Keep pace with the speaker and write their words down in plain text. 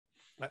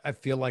I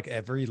feel like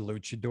every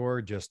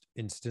luchador just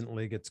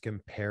instantly gets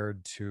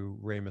compared to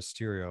Rey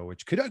Mysterio,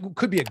 which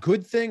could be a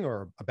good thing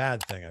or a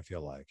bad thing. I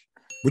feel like.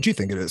 What do you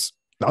think it is?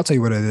 I'll tell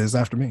you what it is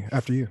after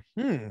you.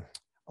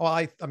 Well,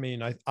 I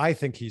mean, I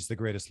think he's the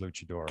greatest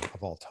luchador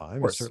of all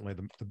time. He's certainly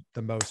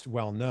the most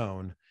well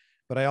known.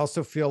 But I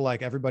also feel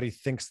like everybody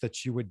thinks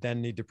that you would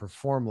then need to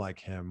perform like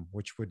him,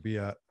 which would be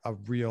a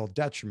real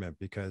detriment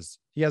because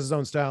he has his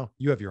own style.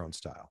 You have your own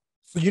style.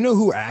 So you know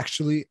who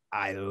actually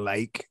I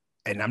like,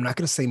 and I'm not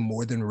going to say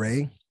more than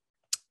Rey,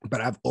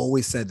 but I've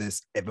always said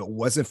this. If it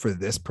wasn't for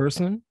this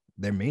person,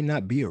 there may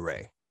not be a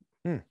Rey.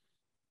 And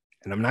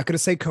I'm not going to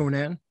say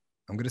Conan.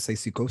 I'm going to say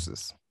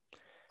Psychosis.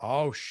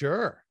 Oh,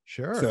 sure.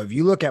 So if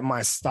you look at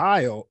my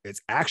style, it's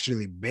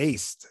actually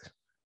based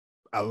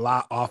a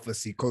lot off of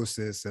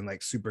Psychosis and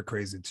like Super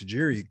Crazy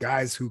Tajiri,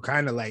 guys who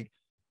kind of like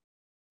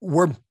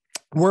we're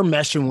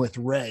meshing with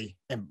Rey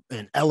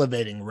and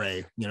elevating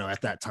Rey,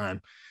 at that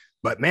time.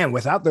 But man,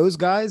 without those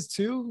guys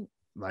too,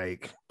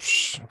 like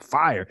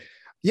fire.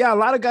 Yeah, a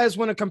lot of guys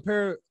want to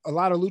compare a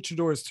lot of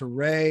luchadors to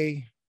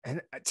Rey.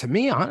 And to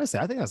me, honestly,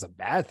 I think that's a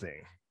bad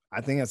thing. I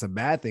think that's a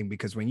bad thing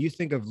because when you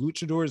think of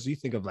luchadors, you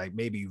think of like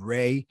maybe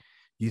Rey,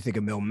 you think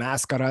of Mil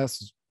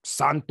Máscaras,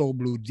 Santo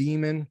Blue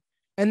Demon,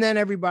 and then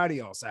everybody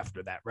else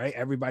after that, right?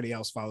 Everybody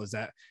else follows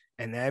that.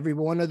 And every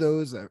one of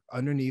those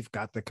underneath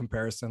got the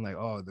comparison like,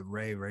 oh, the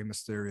Rey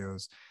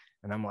Mysterios.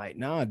 And I'm like,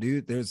 nah,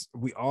 dude,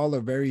 we all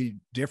are very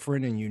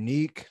different and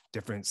unique,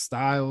 different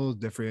styles,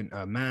 different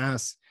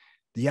masks.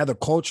 The other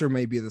culture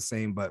may be the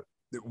same, but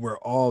we're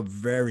all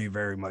very,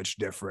 very much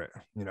different,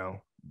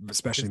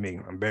 especially me.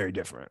 I'm very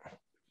different.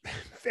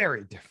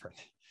 Very different.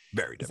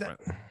 Very different.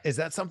 Is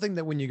that something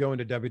that when you go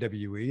into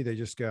WWE, they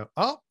just go,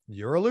 oh,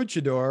 you're a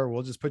luchador.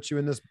 We'll just put you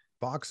in this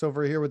box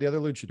over here with the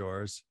other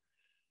luchadors.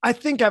 I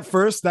think at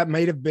first that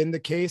might have been the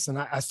case. And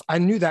I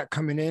knew that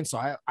coming in. So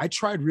I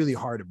tried really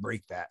hard to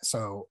break that.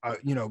 So,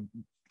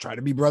 try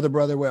to be brother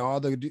with all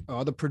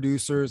the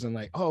producers and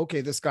like, oh,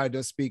 okay, this guy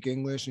does speak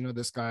English.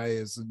 This guy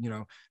is,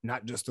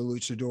 not just a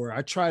luchador.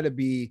 I try to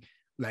be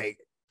like,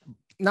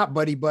 not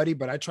buddy,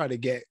 but I try to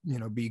get,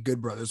 be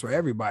good brothers with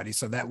everybody.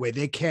 So that way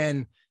they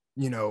can,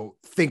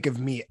 think of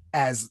me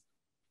as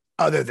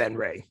other than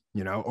Rey,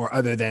 or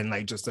other than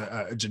like just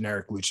a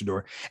generic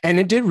luchador. And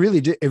it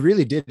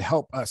really did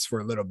help us for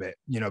a little bit,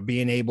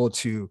 being able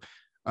to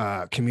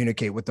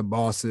communicate with the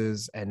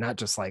bosses and not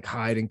just like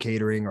hide in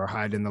catering or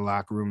hide in the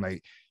locker room.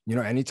 Like,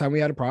 anytime we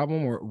had a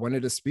problem or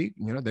wanted to speak,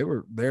 they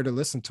were there to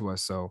listen to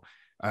us. So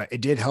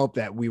it did help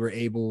that we were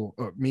able,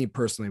 or me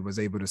personally was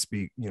able to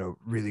speak,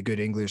 really good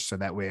English. So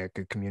that way I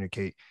could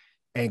communicate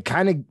and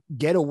kind of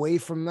get away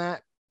from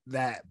that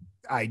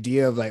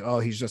idea of like, oh,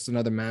 he's just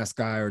another mask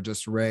guy or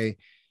just Rey.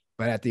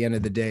 But at the end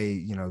of the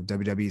day,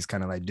 WWE is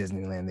kind of like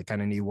Disneyland. They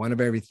kind of need one of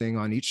everything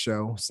on each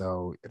show.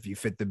 So if you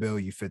fit the bill,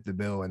 you fit the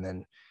bill. And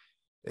then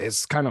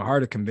it's kind of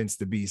hard to convince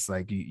the beast,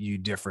 like you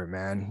different,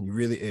 man.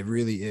 It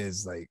really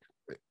is. Like,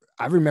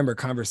 I remember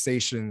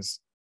conversations,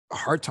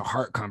 heart to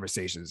heart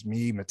conversations,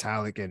 me,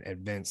 Metallic and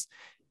Vince.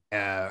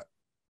 It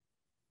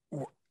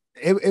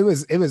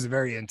was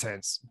very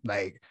intense,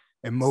 like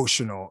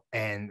emotional,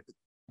 and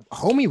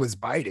homie was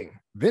biting.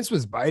 Vince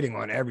was biting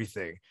on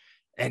everything.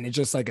 And it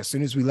just like, as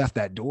soon as we left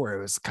that door,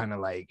 it was kind of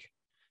like,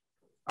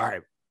 all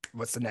right,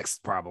 what's the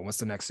next problem? What's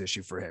the next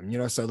issue for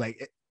him? So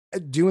like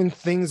doing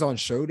things on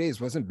show days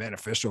wasn't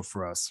beneficial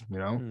for us,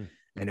 And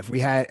if we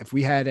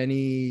had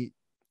any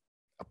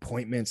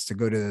appointments to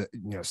go to,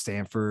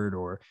 Stanford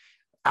or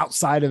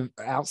outside of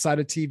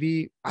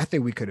TV, I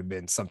think we could have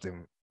been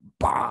something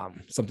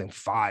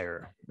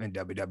fire in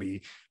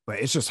WWE, but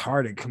it's just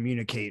hard to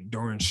communicate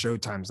during show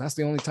times. That's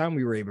the only time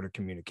we were able to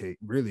communicate,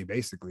 really,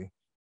 basically.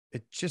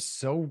 It's just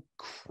so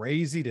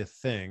crazy to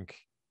think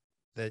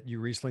that you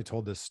recently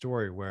told this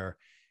story where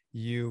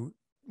you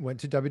went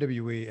to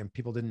WWE and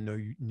people didn't know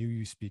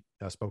you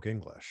spoke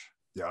English.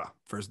 Yeah,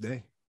 first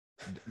day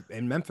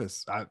in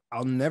Memphis.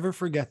 I'll never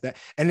forget that.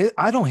 And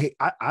I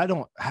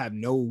don't have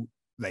no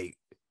like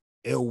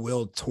ill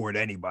will toward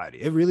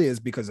anybody. It really is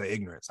because of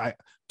ignorance. I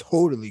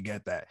totally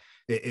get that.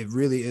 It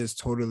really is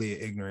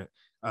totally ignorant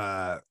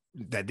that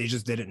they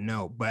just didn't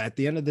know. But at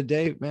the end of the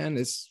day, man,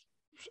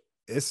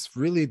 it's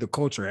really the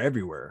culture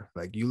everywhere.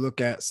 Like, you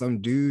look at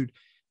some dude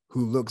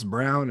who looks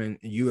brown and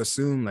you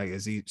assume like,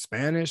 is he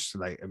Spanish?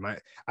 Like,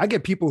 I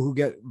get people who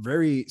get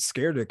very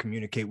scared to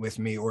communicate with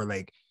me or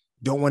like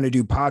don't want to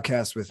do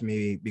podcasts with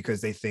me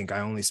because they think I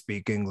only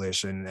speak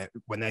English. And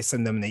when I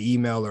send them the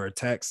email or a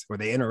text or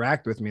they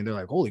interact with me, they're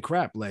like, holy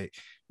crap, like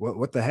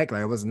what the heck?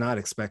 Like, I was not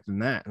expecting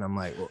that. And I'm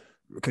like, well,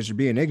 because you're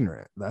being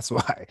ignorant. That's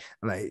why.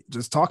 Like,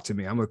 just talk to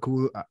me.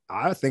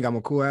 I think I'm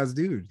a cool ass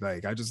dude.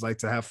 Like, I just like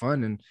to have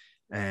fun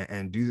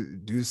and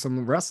do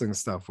some wrestling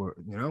stuff,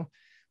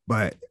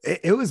 but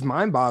it was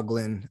mind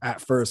boggling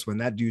at first when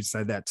that dude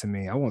said that to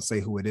me. I won't say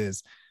who it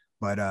is,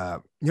 but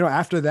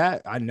after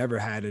that, I never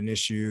had an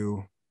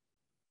issue,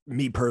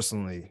 me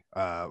personally,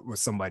 with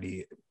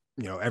somebody,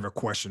 ever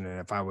questioning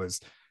if I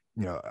was,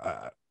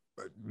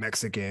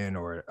 Mexican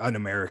or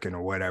un-American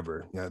or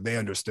whatever. You know, they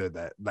understood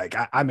that. Like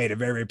I made it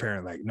very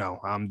apparent, like, no,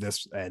 I'm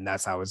this, and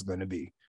that's how it's going to be.